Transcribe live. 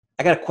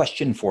I got a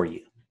question for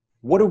you.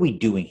 What are we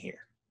doing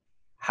here?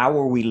 How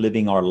are we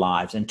living our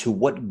lives, and to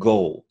what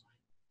goal,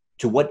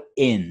 to what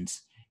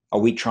ends are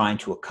we trying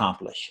to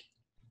accomplish?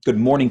 Good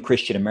morning,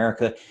 Christian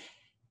America.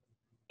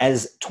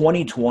 As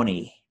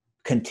 2020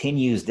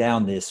 continues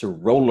down this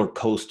roller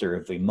coaster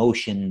of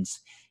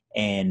emotions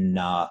and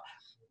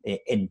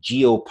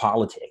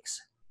geopolitics,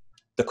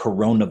 the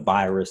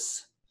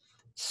coronavirus,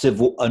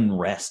 civil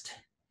unrest,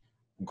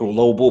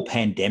 global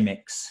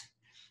pandemics,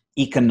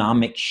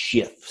 economic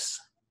shifts.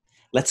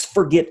 Let's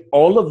forget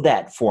all of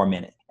that for a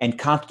minute and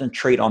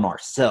concentrate on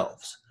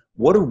ourselves.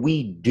 What are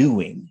we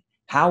doing?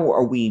 How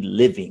are we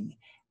living?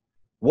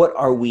 What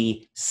are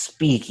we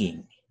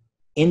speaking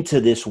into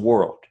this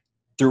world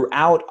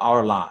throughout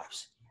our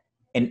lives,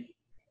 and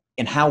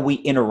how we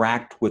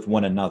interact with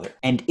one another?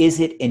 And is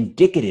it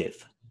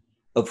indicative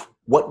of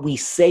what we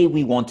say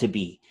we want to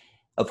be,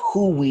 of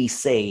who we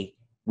say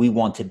we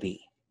want to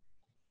be?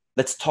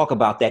 Let's talk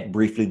about that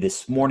briefly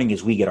this morning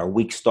as we get our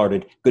week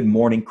started. Good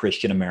morning,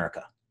 Christian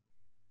America.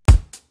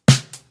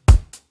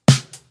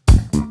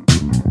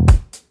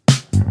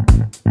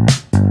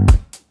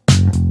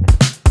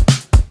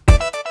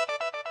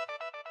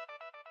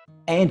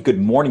 And good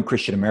morning,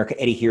 Christian America.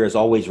 Eddie here, as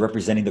always,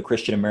 representing the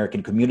Christian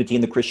American community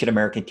and the Christian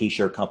American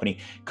T-shirt company,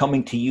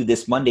 coming to you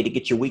this Monday to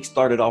get your week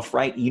started off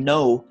right. You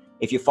know,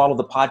 if you follow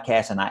the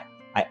podcast, and I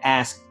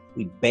ask,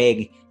 we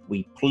beg,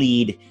 we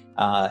plead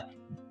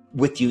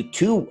with you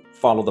to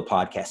follow the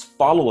podcast.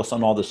 Follow us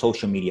on all the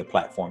social media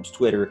platforms,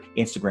 Twitter,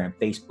 Instagram,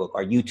 Facebook,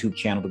 our YouTube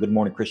channel, the Good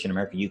Morning Christian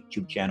America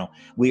YouTube channel.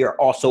 We are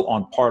also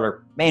on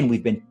Parler. Man,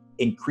 we've been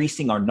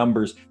increasing our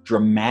numbers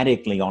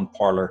dramatically on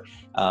Parler.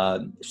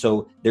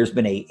 So there's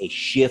been a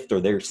shift,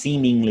 or there's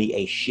seemingly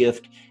a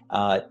shift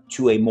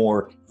to a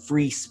more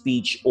free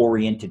speech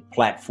oriented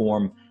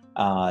platform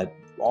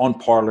on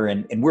Parler,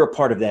 and we're a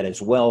part of that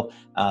as well.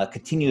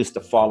 Continue us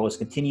to follow us,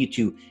 continue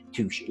to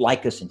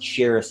like us and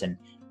share us,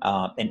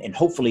 and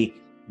hopefully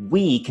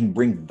we can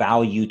bring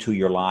value to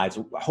your lives.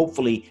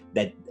 Hopefully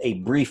that a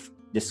brief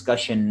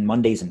discussion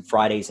Mondays and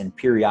Fridays and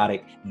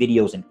periodic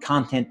videos and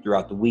content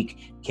throughout the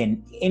week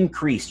can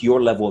increase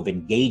your level of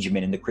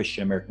engagement in the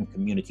Christian American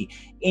community,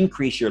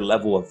 increase your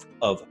level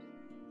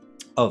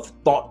of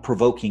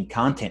thought-provoking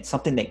content,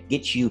 something that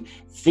gets you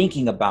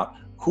thinking about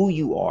who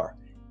you are,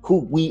 who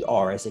we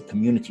are as a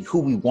community, who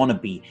we want to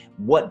be,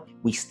 what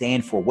we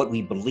stand for, what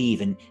we believe,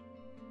 and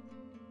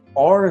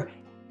are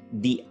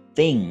the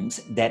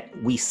things that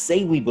we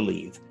say we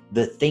believe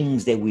the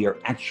things that we are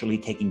actually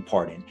taking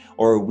part in?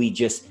 Or are we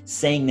just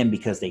saying them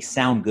because they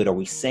sound good? Are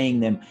we saying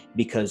them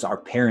because our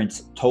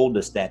parents told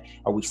us that?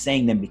 Are we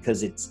saying them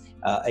because it's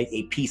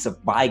a piece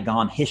of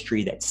bygone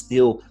history that's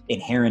still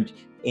inherent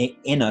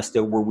in us,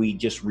 that where we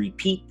just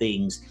repeat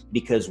things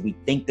because we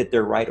think that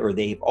they're right or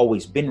they've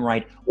always been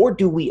right? Or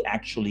do we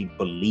actually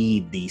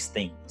believe these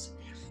things?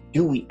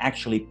 Do we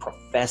actually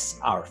profess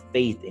our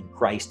faith in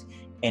Christ?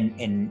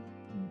 And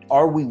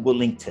are we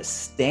willing to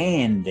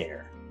stand there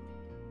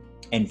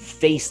and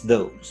face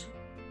those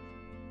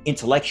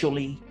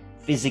intellectually,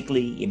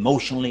 physically,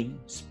 emotionally,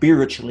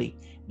 spiritually,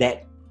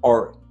 that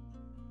are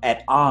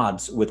at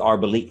odds with our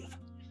belief?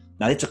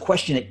 Now, it's a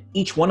question that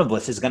each one of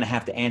us is going to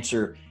have to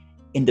answer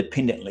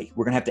independently.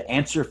 We're going to have to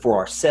answer for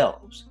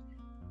ourselves.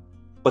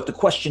 But the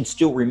question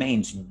still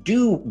remains,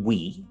 do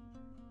we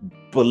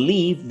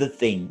believe the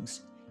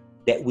things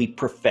that we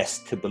profess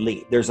to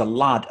believe? There's a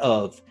lot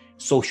of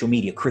social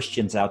media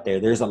Christians out there.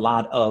 There's a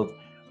lot of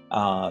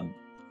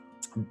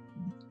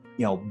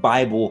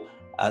Bible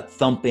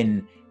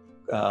thumping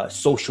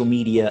social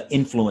media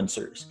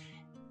influencers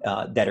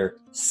that are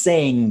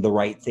saying the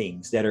right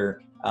things, that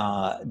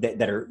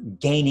are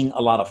gaining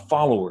a lot of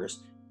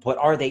followers. But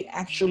are they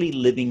actually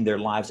living their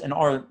lives? And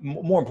are,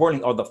 more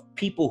importantly, are the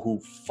people who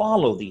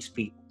follow these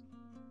people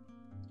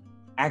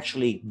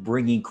actually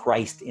bringing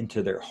Christ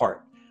into their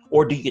heart?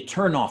 Or do you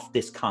turn off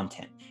this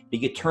content? Do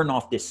you turn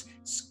off this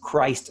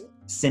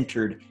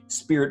Christ-centered,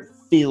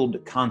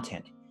 Spirit-filled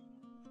content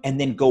and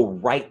then go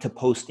right to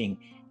posting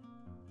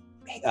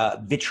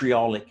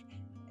vitriolic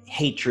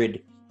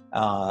hatred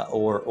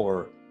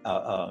or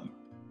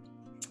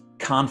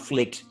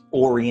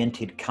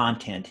conflict-oriented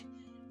content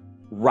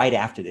right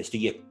after this? Do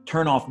you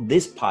turn off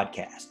this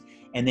podcast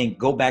and then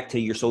go back to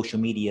your social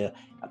media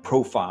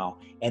profile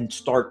and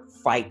start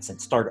fights and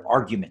start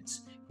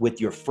arguments with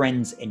your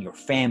friends and your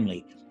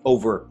family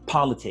over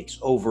politics,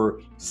 over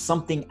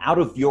something out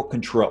of your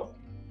control?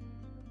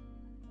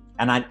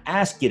 And I'd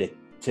ask you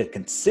to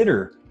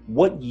consider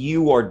what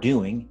you are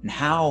doing and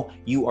how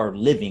you are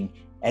living,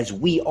 as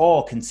we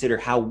all consider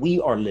how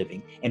we are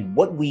living and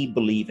what we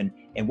believe in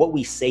and what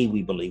we say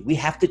we believe. We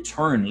have to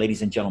turn,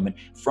 ladies and gentlemen,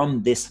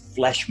 from this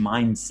flesh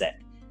mindset.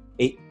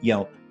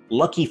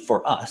 Lucky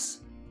for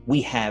us,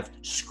 we have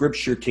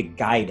Scripture to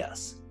guide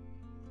us.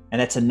 And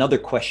that's another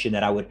question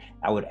that I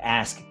would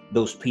ask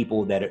those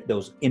people,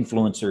 those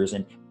influencers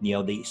and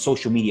the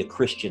social media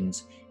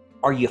Christians.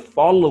 Are you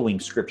following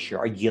Scripture?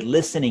 Are you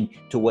listening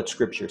to what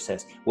Scripture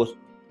says? Well,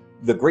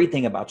 the great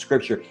thing about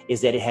Scripture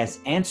is that it has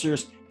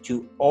answers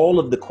to all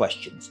of the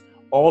questions,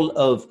 all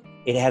of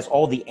It has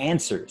all the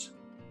answers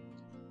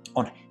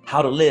on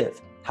how to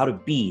live, how to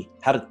be,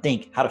 how to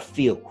think, how to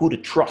feel, who to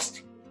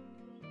trust.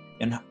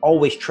 And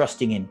always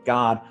trusting in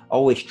God,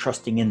 always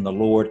trusting in the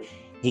Lord.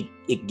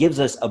 It gives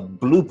us a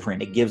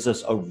blueprint. It gives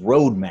us a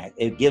roadmap.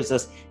 It gives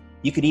us,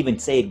 you could even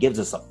say it gives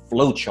us a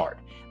flow chart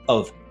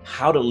of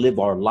how to live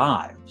our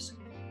lives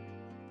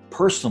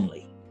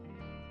personally,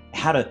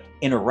 how to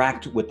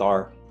interact with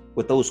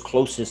those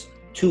closest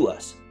to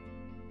us,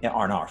 and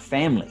our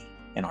family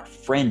and our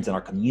friends and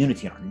our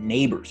community and our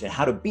neighbors, and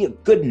how to be a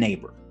good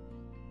neighbor.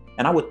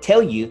 And I would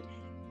tell you,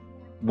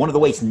 one of the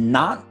ways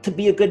not to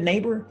be a good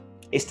neighbor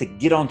is to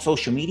get on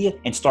social media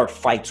and start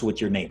fights with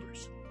your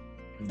neighbors.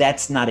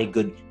 That's not a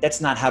good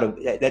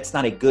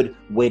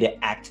way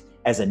to act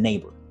as a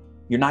neighbor.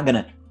 You're not going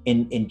to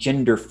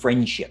engender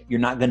friendship. You're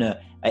not going to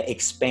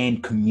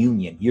expand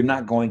communion. You're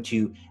not going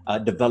to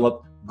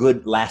develop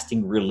good,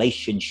 lasting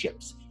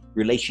relationships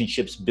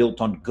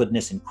built on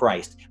goodness in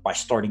Christ by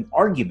starting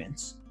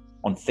arguments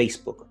on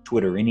Facebook or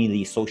Twitter, or any of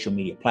these social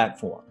media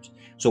platforms.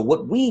 So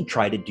what we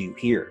try to do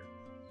here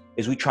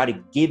is we try to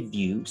give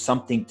you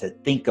something to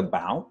think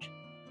about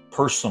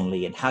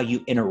personally and how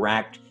you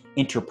interact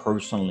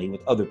interpersonally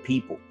with other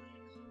people.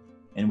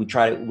 And we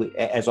try to,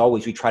 as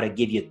always, we try to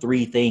give you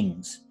three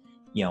things,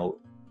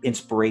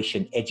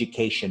 inspiration,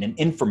 education, and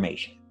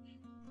information.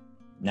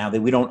 Now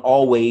that we don't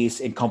always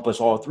encompass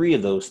all three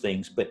of those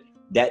things, but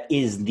that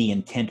is the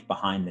intent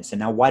behind this. And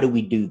now, why do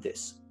we do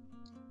this?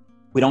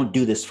 We don't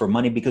do this for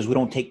money because we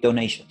don't take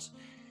donations.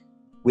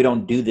 We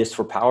don't do this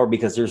for power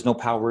because there's no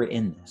power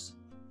in this.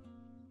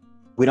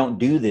 We don't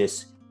do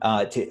this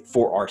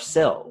for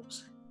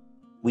ourselves.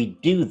 We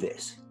do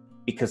this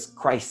because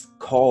Christ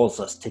calls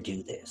us to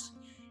do this.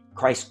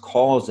 Christ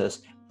calls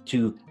us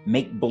to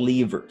make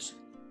believers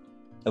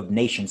of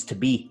nations, to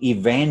be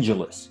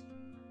evangelists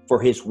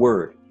for his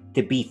word,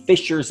 to be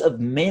fishers of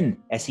men,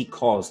 as he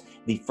calls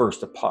the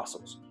first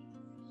apostles.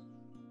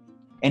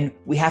 And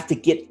we have to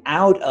get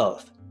out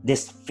of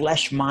this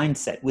flesh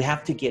mindset. We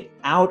have to get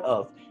out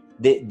of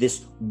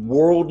this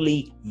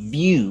worldly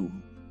view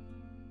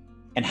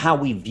and how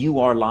we view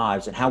our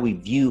lives and how we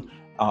view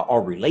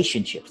our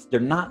relationships. They're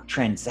not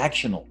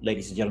transactional,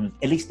 ladies and gentlemen.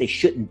 At least they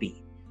shouldn't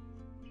be.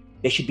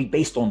 They should be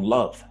based on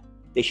love.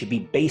 They should be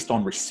based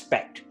on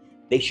respect.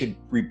 They should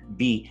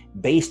be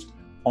based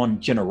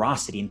on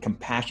generosity and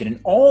compassion and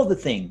all the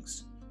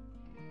things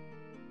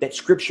that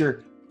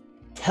Scripture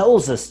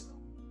tells us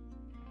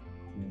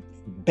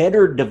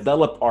better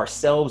develop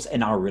ourselves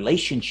and our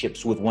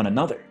relationships with one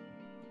another.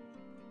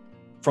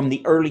 From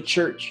the early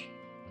church,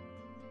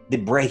 the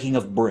breaking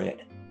of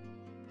bread,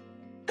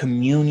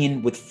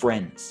 communion with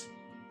friends,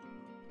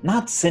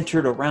 not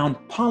centered around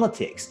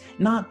politics,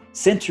 not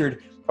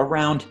centered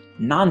around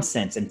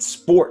nonsense and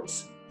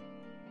sports,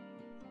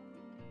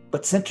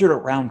 but centered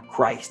around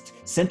Christ,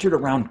 centered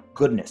around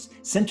goodness,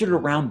 centered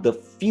around the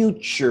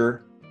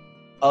future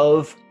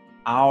of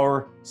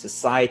our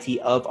society,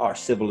 of our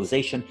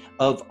civilization,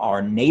 of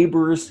our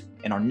neighbors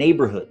and our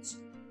neighborhoods.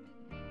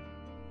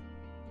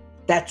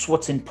 That's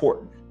what's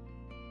important.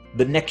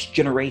 The next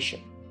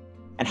generation.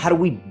 And how do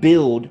we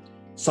build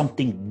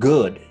something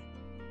good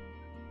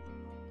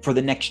for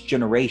the next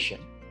generation?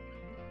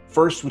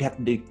 First, we'd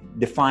have to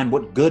define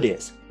what good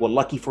is. Well,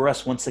 lucky for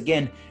us, once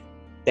again,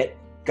 that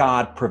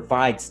God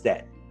provides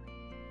that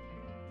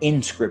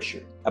in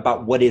Scripture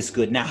about what is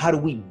good. Now, how do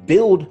we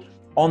build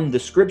on the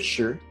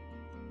Scripture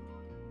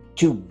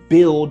to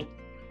build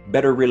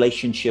better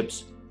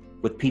relationships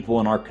with people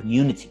in our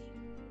community?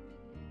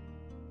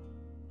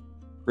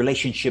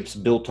 Relationships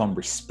built on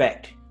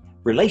respect.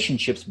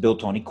 Relationships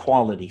built on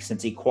equality,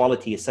 since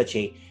equality is such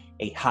a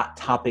hot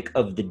topic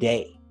of the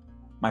day.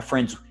 My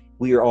friends,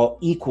 we are all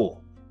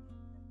equal.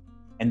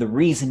 And the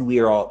reason we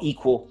are all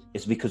equal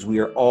is because we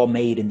are all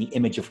made in the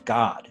image of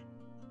God.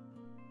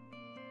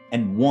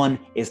 And one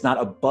is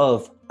not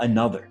above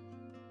another.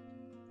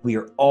 We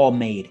are all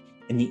made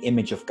in the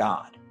image of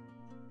God.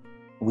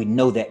 We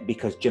know that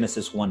because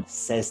Genesis 1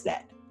 says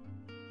that.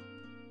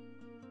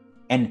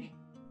 And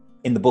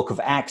in the book of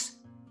Acts,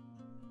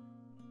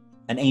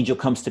 an angel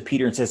comes to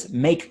Peter and says,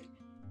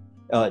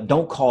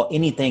 don't call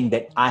anything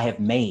that I have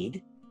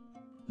made,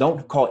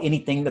 don't call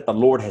anything that the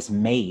Lord has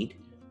made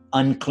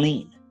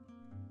unclean.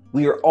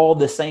 We are all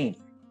the same.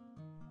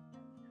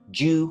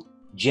 Jew,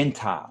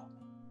 Gentile,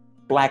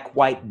 black,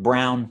 white,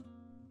 brown,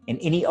 and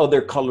any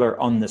other color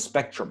on the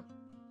spectrum.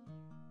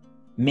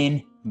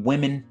 Men,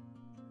 women,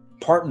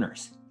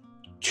 partners.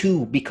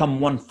 Two become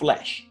one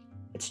flesh.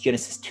 It's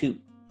Genesis 2.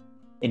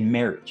 In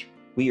marriage,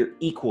 we are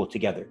equal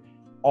together.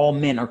 All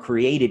men are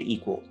created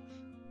equal.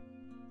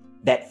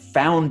 That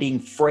founding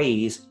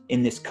phrase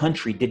in this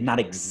country did not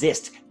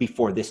exist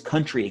before this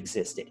country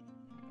existed.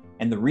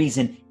 And the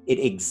reason it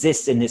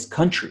exists in this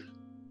country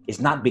is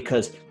not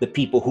because the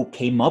people who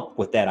came up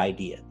with that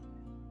idea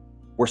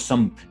were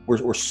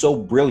so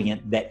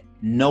brilliant that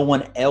no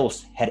one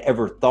else had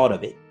ever thought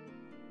of it.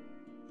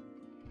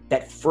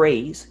 That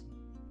phrase,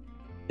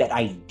 that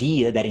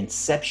idea, that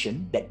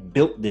inception that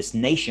built this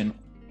nation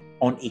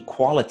on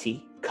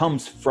equality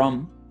comes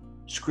from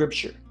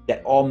Scripture,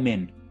 that all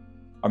men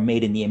are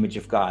made in the image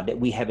of God, that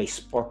we have a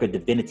spark of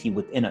divinity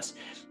within us.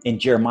 In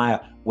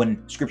Jeremiah,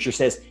 when scripture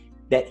says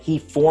that he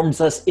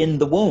forms us in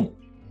the womb,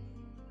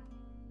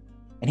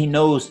 and he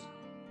knows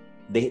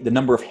the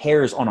number of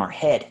hairs on our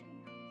head.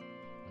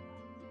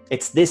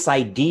 It's this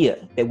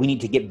idea that we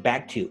need to get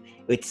back to.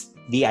 It's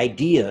the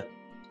idea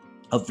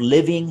of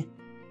living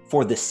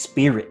for the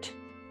spirit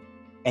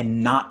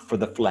and not for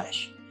the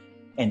flesh.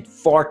 And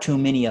far too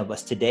many of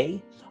us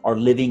today are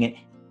living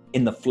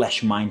in the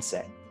flesh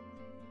mindset.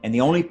 And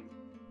the only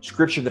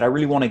scripture that I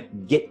really want to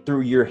get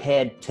through your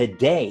head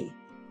today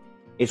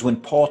is when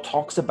Paul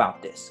talks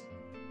about this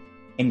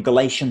in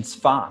Galatians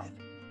 5.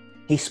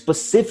 He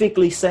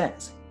specifically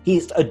says,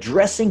 he's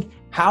addressing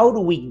how do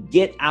we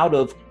get out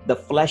of the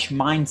flesh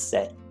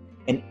mindset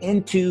and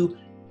into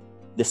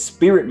the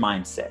spirit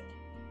mindset.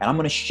 And I'm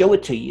going to show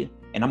it to you,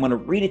 and I'm going to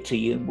read it to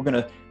you. We're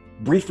going to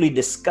briefly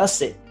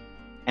discuss it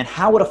and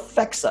how it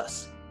affects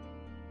us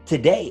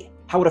today,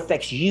 how it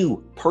affects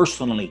you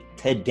personally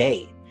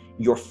today,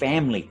 your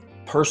family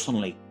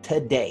personally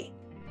today.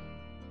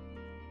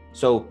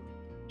 So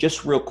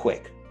just real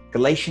quick,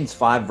 Galatians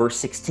 5 verse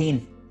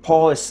 16,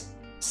 Paul is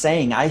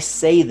saying, I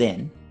say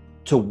then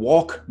to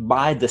walk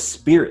by the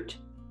Spirit,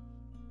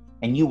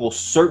 and you will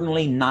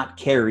certainly not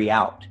carry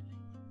out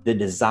the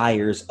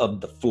desires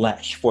of the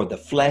flesh. For the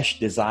flesh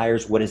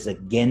desires what is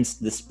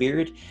against the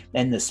Spirit,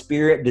 and the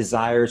Spirit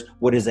desires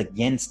what is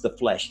against the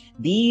flesh.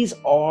 These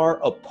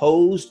are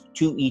opposed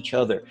to each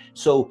other,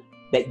 so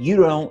that you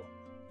don't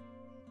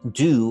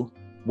do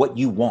what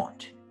you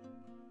want.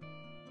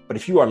 But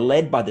if you are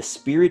led by the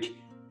Spirit,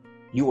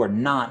 you are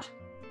not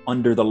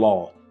under the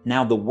law.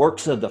 Now the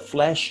works of the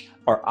flesh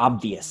are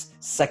obvious: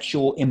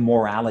 sexual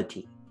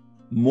immorality,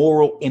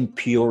 moral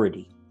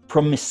impurity,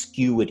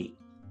 promiscuity,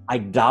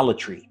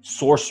 idolatry,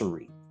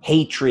 sorcery,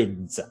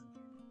 hatreds,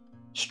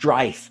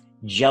 strife,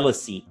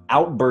 jealousy,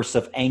 outbursts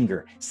of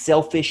anger,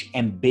 selfish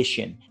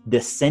ambition,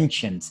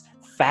 dissensions,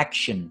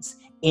 factions,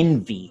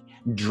 envy,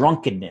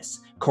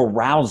 drunkenness,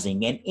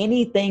 carousing, and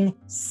anything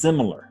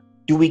similar.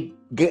 Do we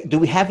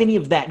have any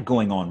of that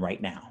going on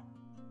right now?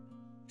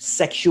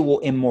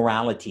 Sexual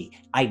immorality,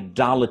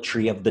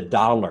 idolatry of the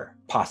dollar,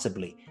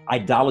 possibly,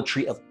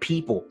 idolatry of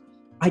people,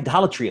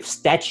 idolatry of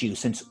statues,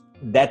 since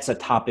that's a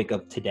topic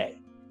of today.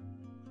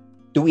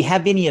 Do we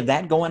have any of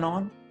that going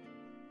on?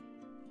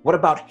 What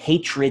about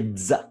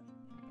hatreds?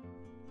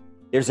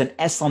 There's an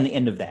S on the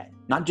end of that.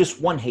 Not just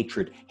one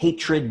hatred,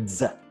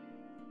 hatreds.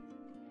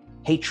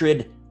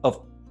 Hatred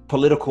of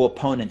political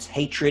opponents,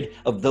 hatred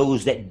of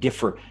those that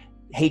differ,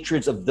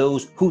 hatreds of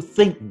those who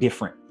think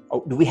different.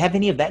 Oh, do we have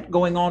any of that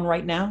going on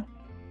right now?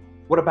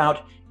 What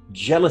about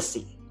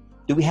jealousy?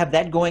 Do we have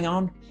that going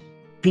on?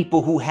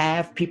 People who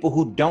have, people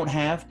who don't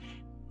have,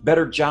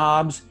 better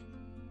jobs,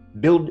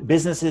 build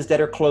businesses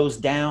that are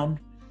closed down,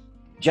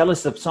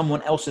 jealous of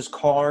someone else's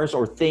cars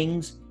or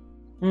things.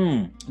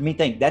 Let me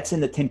think. That's in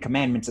the 10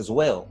 Commandments as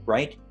well,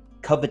 right?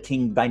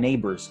 Coveting thy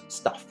neighbor's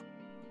stuff.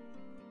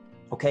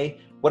 Okay.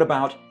 What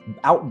about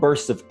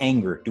outbursts of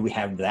anger? Do we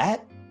have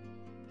that?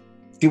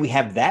 Do we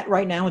have that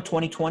right now in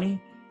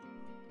 2020?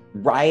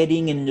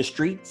 Rioting in the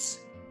streets,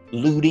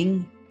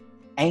 looting,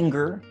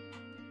 anger,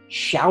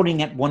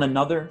 shouting at one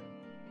another,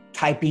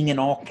 typing in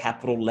all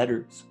capital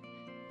letters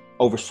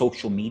over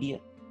social media.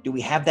 Do we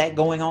have that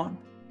going on?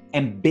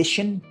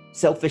 Ambition,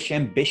 selfish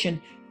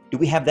ambition. Do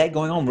we have that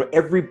going on where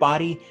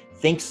everybody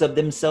thinks of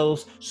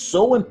themselves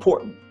so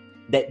important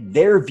that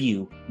their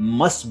view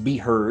must be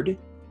heard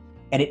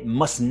and it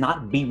must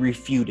not be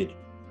refuted,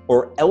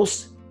 or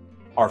else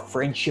our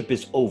friendship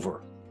is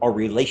over, our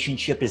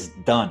relationship is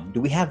done? Do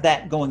we have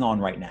that going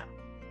on right now?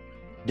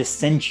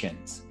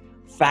 Dissensions,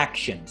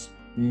 factions,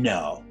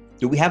 no.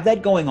 Do we have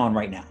that going on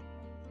right now?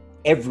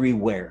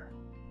 Everywhere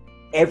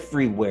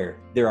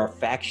there are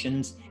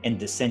factions and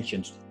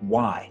dissensions.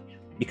 Why?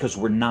 Because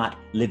we're not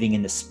living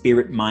in the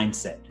spirit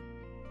mindset.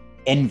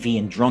 Envy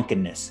and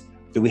drunkenness.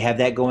 Do we have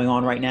that going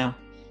on right now?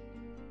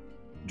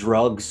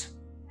 Drugs,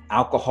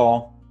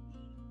 alcohol,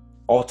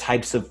 all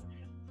types of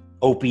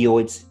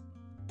opioids,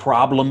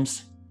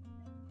 problems,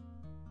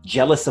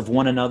 jealous of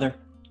one another.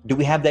 Do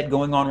we have that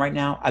going on right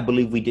now? I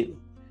believe we do.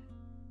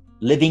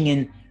 Living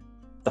in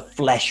the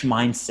flesh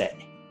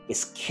mindset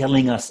is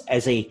killing us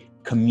as a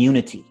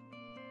community.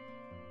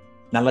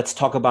 Now let's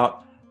talk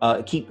about,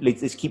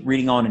 let's keep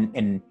reading on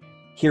and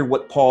hear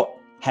what Paul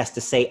has to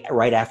say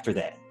right after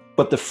that.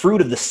 But the fruit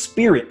of the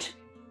Spirit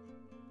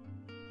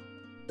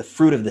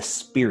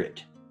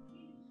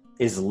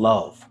is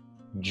love,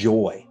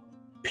 joy,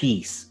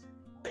 peace,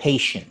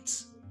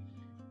 patience,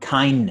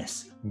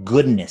 kindness,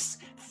 goodness,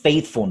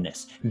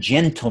 faithfulness,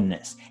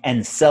 gentleness,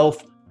 and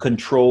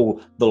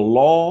self-control. The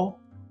law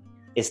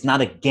is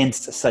not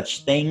against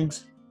such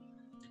things.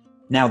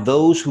 Now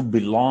those who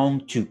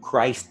belong to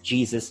Christ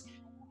Jesus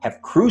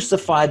have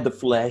crucified the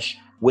flesh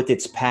with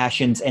its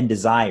passions and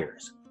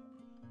desires.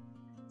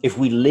 If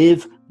we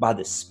live by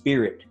the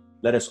Spirit,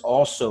 let us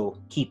also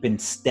keep in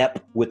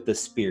step with the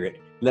Spirit.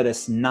 Let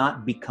us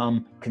not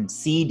become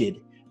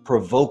conceited,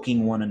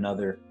 provoking one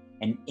another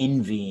and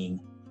envying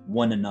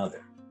one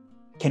another.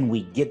 Can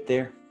we get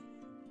there?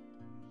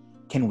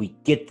 Can we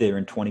get there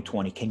in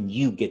 2020? Can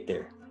you get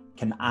there?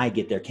 Can I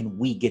get there? Can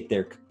we get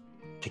there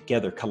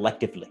together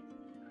collectively?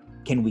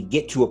 Can we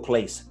get to a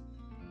place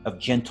of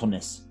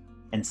gentleness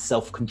and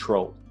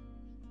self-control?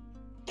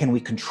 Can we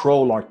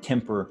control our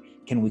temper?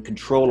 Can we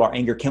control our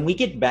anger? Can we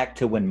get back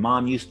to when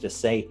Mom used to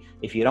say,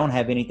 if you don't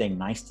have anything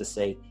nice to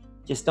say,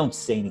 just don't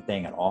say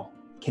anything at all?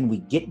 Can we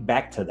get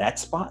back to that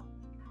spot?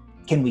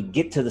 Can we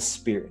get to the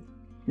spirit?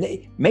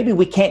 Maybe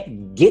we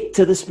can't get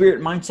to the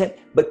spirit mindset,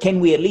 but can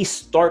we at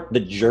least start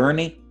the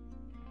journey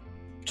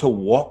to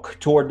walk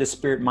toward the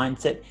spirit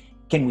mindset?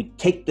 Can we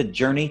take the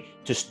journey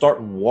to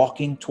start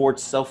walking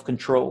towards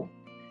self-control?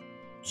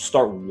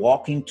 Start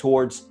walking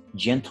towards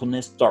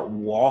gentleness, start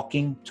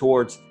walking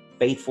towards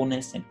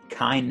faithfulness and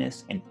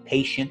kindness and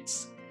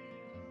patience.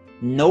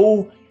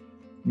 No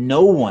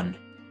one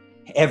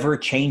ever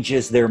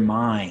changes their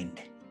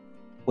mind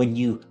when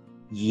you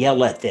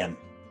yell at them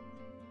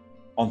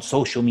on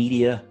social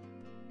media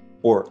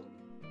or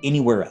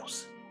anywhere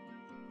else,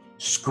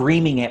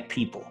 screaming at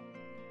people,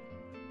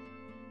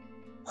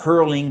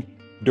 hurling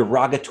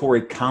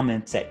derogatory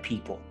comments at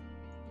people,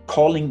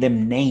 calling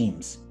them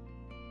names.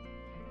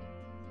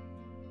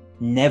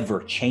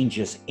 Never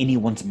changes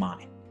anyone's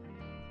mind.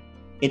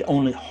 It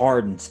only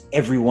hardens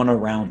everyone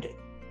around it.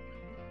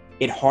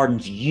 It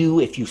hardens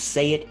you if you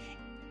say it,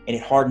 and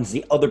it hardens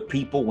the other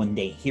people when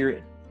they hear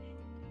it.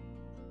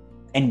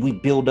 And we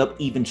build up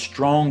even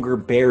stronger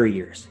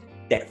barriers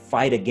that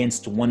fight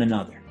against one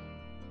another.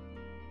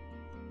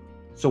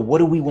 So what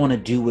do we want to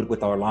do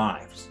with our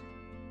lives?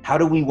 How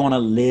do we want to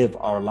live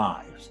our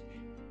lives?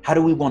 How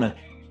do we want to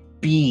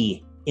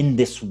be in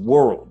this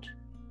world?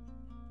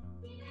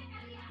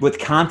 With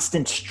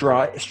constant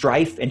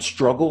strife and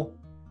struggle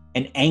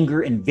and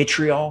anger and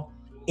vitriol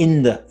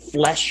in the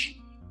flesh,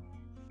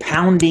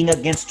 pounding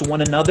against one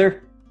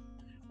another?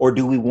 Or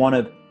do we want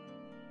to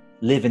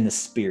live in the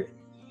spirit?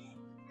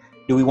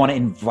 Do we want to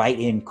invite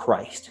in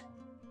Christ?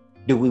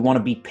 Do we want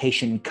to be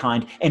patient and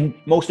kind? And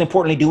most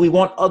importantly, do we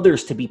want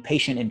others to be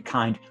patient and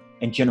kind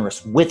and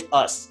generous with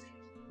us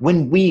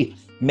when we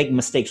make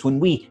mistakes, when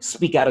we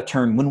speak out of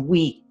turn, when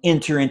we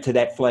enter into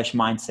that flesh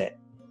mindset?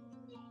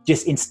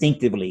 Just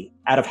instinctively,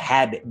 out of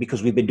habit,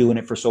 because we've been doing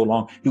it for so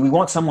long. Do we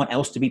want someone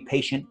else to be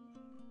patient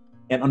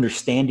and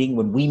understanding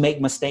when we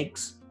make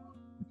mistakes?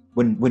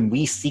 When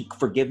we seek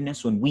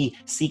forgiveness, when we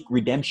seek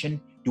redemption?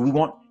 Do we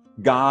want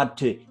God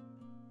to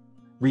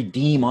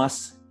redeem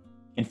us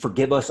and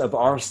forgive us of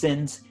our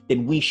sins?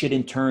 Then we should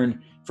in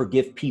turn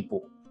forgive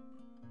people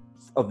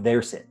of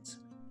their sins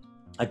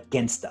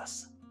against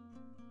us,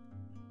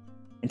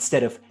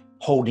 instead of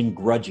holding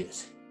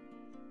grudges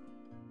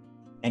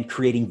and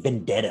creating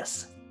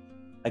vendettas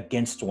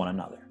against one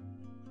another.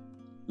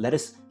 Let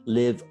us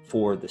live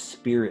for the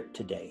Spirit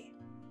today.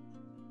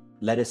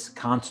 Let us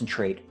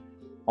concentrate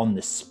on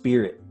the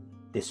Spirit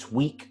this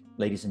week,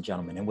 ladies and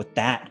gentlemen. And with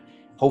that,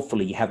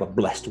 hopefully you have a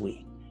blessed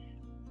week.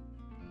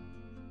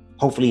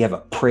 Hopefully you have a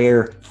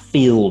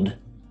prayer-filled,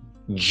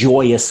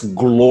 joyous,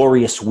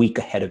 glorious week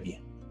ahead of you.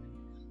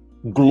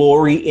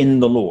 Glory in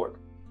the Lord.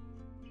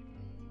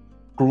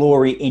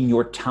 Glory in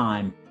your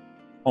time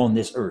on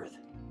this earth.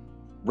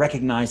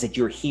 Recognize that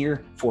you're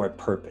here for a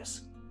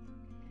purpose.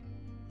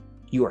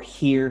 You are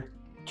here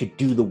to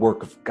do the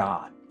work of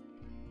God.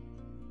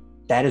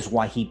 That is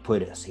why He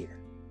put us here.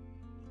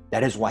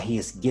 That is why He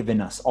has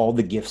given us all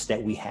the gifts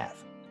that we have.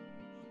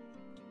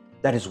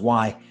 That is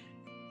why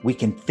we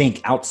can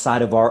think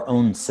outside of our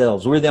own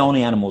selves. We're the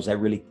only animals that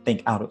really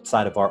think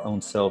outside of our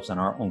own selves and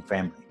our own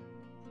family.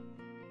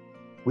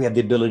 We have the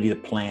ability to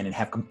plan and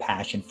have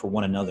compassion for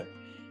one another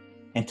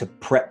and to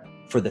prep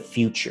for the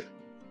future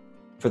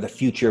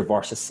of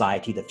our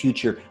society, the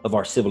future of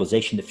our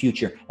civilization, the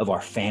future of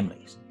our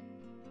families.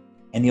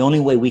 And the only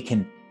way we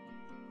can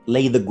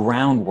lay the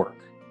groundwork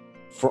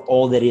for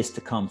all that is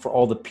to come, for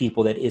all the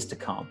people that is to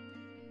come,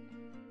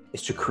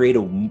 is to create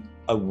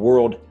a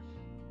world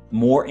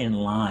more in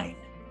line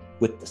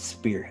with the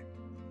Spirit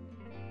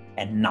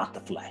and not the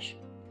flesh.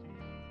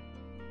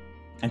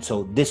 And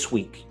so this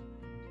week,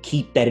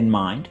 keep that in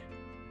mind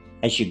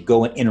as you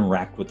go and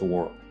interact with the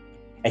world,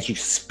 as you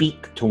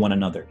speak to one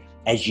another,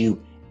 as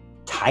you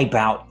type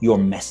out your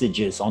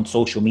messages on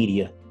social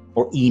media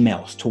or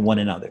emails to one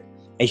another,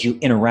 as you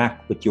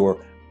interact with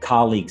your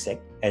colleagues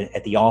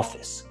at the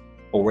office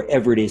or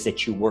wherever it is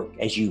that you work,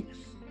 as you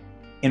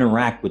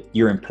interact with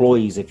your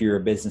employees if you're a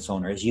business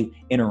owner, as you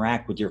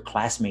interact with your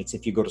classmates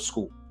if you go to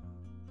school.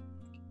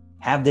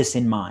 Have this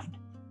in mind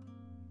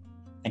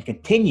and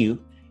continue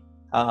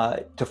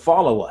to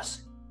follow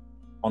us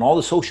on all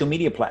the social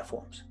media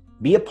platforms.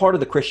 Be a part of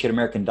the Christian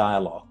American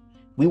Dialogue.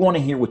 We want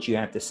to hear what you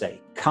have to say.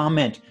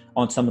 Comment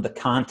on some of the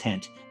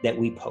content that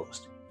we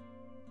post.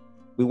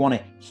 We want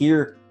to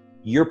hear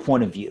your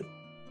point of view,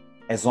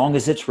 as long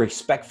as it's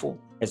respectful,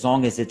 as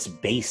long as it's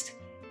based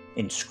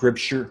in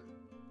Scripture,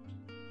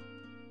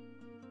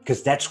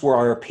 because that's where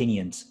our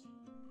opinions,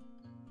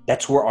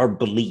 that's where our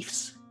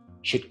beliefs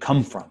should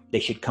come from. They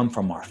should come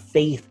from our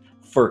faith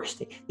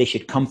first. They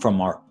should come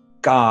from our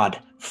God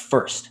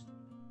first.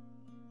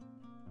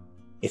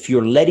 If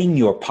you're letting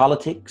your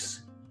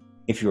politics,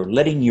 if you're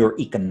letting your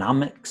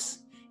economics,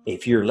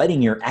 if you're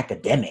letting your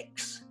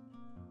academics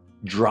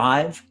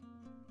drive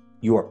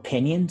your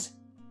opinions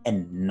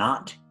and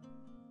not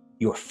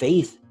your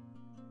faith,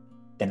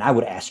 then I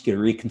would ask you to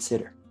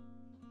reconsider.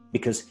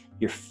 Because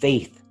your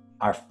faith,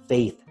 our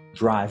faith,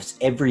 drives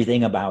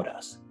everything about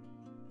us.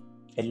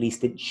 At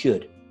least it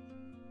should.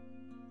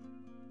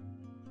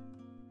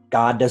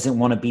 God doesn't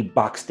want to be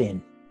boxed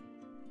in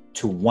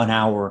to 1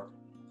 hour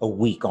a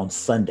week on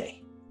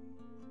Sunday.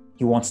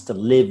 He wants to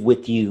live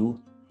with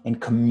you and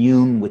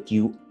commune with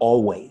you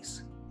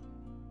always,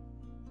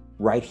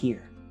 right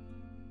here.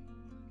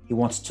 He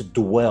wants to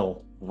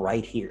dwell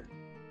right here.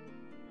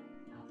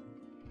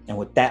 And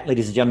with that,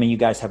 ladies and gentlemen, you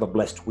guys have a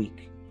blessed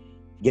week.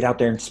 Get out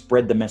there and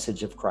spread the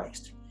message of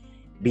Christ.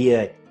 Be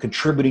a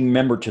contributing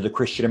member to the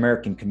Christian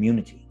American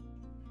community.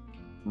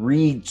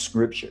 Read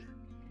scripture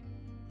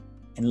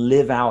and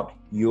live out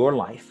your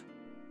life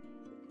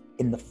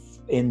in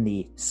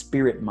the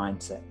spirit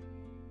mindset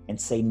and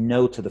say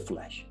no to the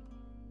flesh.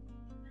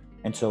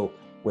 And so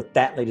with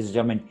that, ladies and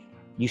gentlemen,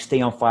 you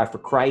stay on fire for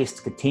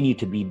Christ, continue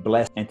to be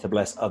blessed and to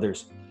bless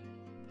others.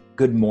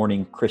 Good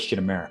morning, Christian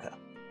America.